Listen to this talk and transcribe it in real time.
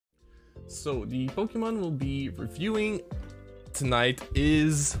So the Pokemon we'll be reviewing tonight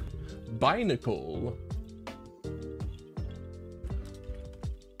is Binacle.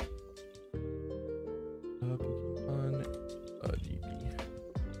 Pokemon DB.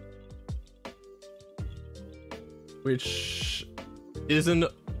 Which isn't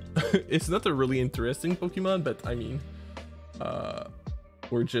it's not a really interesting Pokemon, but I mean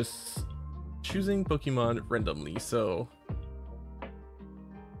we're just choosing Pokemon randomly, so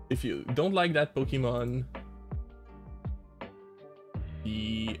if you don't like that Pokemon,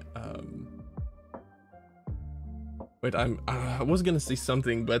 the wait, I was gonna say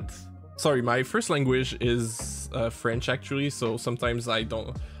something, but sorry, my first language is French actually, so sometimes I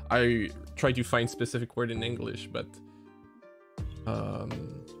try to find specific word in English, but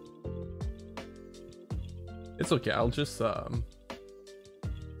it's okay. I'll just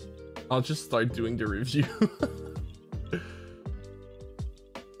start doing the review.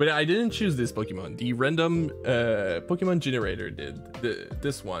 But I didn't choose this Pokemon. The random Pokemon generator did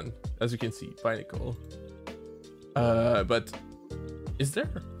this one, as you can see, Binacle. But is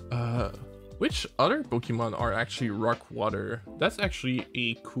there which other Pokemon are actually rock water? That's actually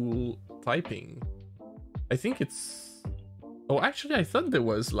a cool typing. I think it's, oh, actually I thought there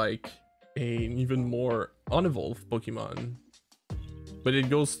was like an even more unevolved Pokemon, but it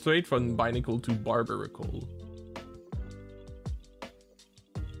goes straight from Binacle to Barbaracle.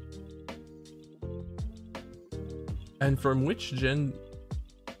 And from which gen?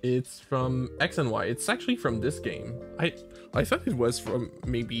 It's from X and Y. It's actually from this game. I thought it was from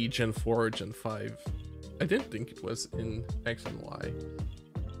maybe Gen 4 or Gen 5. I didn't think it was in X and Y.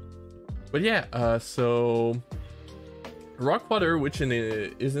 But yeah, so Rock Water, which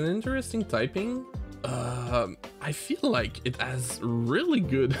is an interesting typing. I feel like it has really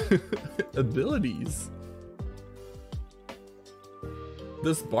good abilities.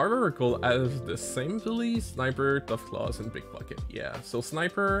 Does Barbaracle have the same abilities? Sniper, Tough Claws, and Pickpocket. Yeah, so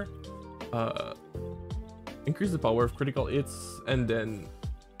Sniper, increase the power of critical hits, and then,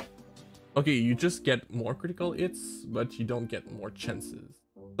 okay, you just get more critical hits, but you don't get more chances.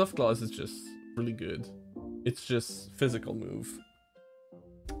 Tough Claws is just really good. It's just physical move.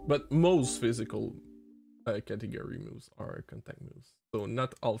 But most physical category moves are contact moves. So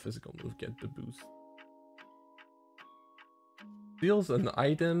not all physical moves get the boost. Steals an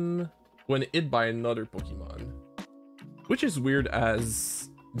item when hit by another Pokemon, which is weird as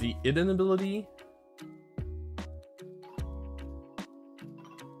the hidden ability.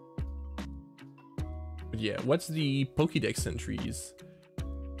 But yeah, what's the Pokédex entries?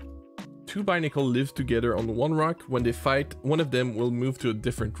 Two Binacle live together on one rock. When they fight, one of them will move to a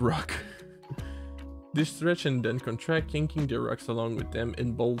different rock. They stretch and then contract, kinking their rocks along with them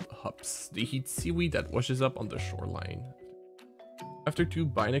in bold hops. They eat seaweed that washes up on the shoreline. After two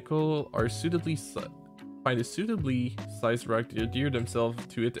Binacle are find a suitably sized rock, they adhere themselves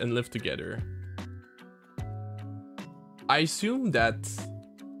to it and live together. I assume that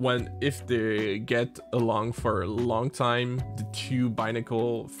if they get along for a long time, the two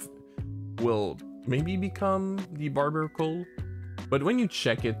Binacle will maybe become the Barbaracle. But when you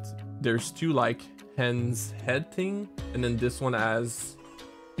check it, there's two like hen's head thing, and then this one has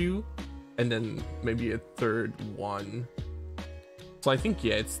two, and then maybe a third one. So I think,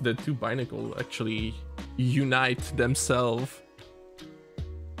 yeah, it's the two Binacle actually unite themselves.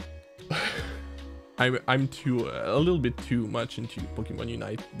 I'm a little bit too much into Pokemon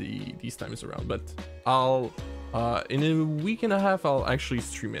Unite these times around, but I'll in a week and a half I'll actually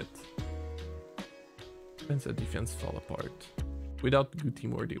stream it. Defense and defense fall apart. Without good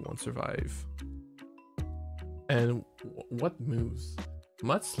teamwork, they won't survive. And what moves?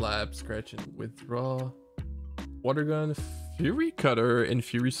 Mud Slap, Scratch and Withdraw, Water Gun, Fury Cutter, and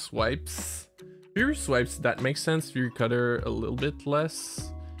Fury Swipes. Fury Swipes, that makes sense. Fury Cutter, a little bit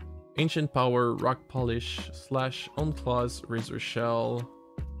less. Ancient Power, Rock Polish, Slash, On Claws, Razor Shell,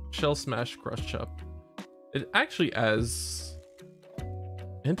 Shell Smash, Cross Chop. It actually has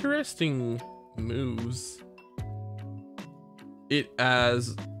interesting moves. It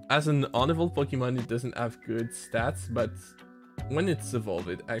as an unevolved Pokemon, it doesn't have good stats, but when it's evolved,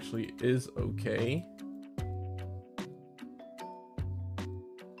 it actually is okay.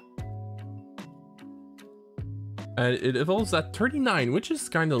 And it evolves at 39, which is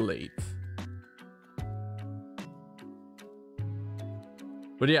kind of late.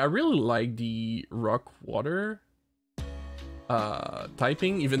 But yeah, I really like the Rock Water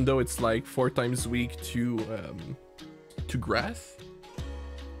typing, even though it's like 4 times weak to grass.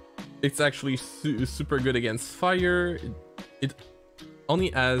 It's actually super good against fire. It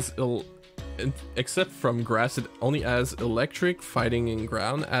only has except from grass, it only has electric, fighting, and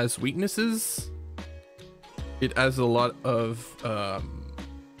ground as weaknesses. It has a lot of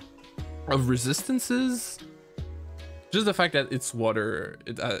resistances. Just the fact that it's water,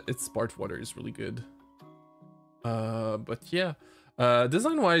 it's spark water is really good. But yeah,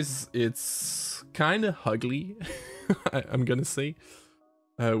 design wise, it's kind of ugly. I'm gonna say,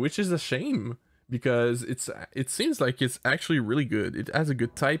 which is a shame because it seems like it's actually really good. It has a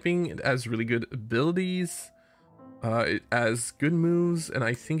good typing, it has really good abilities, it has good moves, and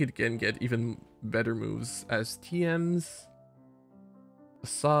I think it can get even better moves as TMs.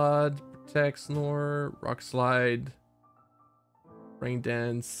 Facade, Protect, Snore, Rock Slide, Rain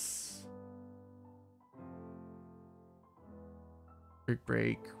Dance, Quick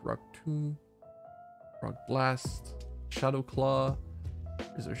Break, Rock Tomb, Rock Blast, Shadow Claw,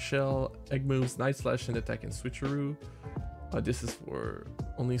 Razor Shell, Egg moves, Night Slash, and Attack and Switcheroo. This is for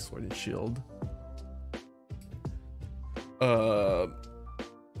only Sword and Shield.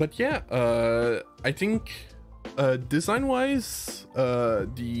 But yeah, I think design wise,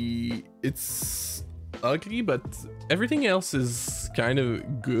 it's ugly, but everything else is kind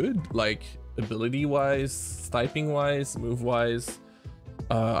of good, like ability wise, typing wise, move wise.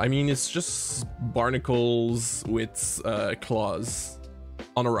 I mean, it's just barnacles with claws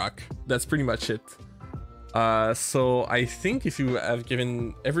on a rock. That's pretty much it. So I think if you have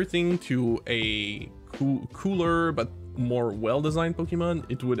given everything to a cooler but more well-designed Pokemon,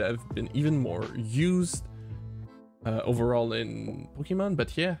 it would have been even more used overall in Pokemon.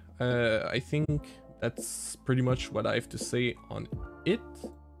 But yeah, I think that's pretty much what I have to say on it.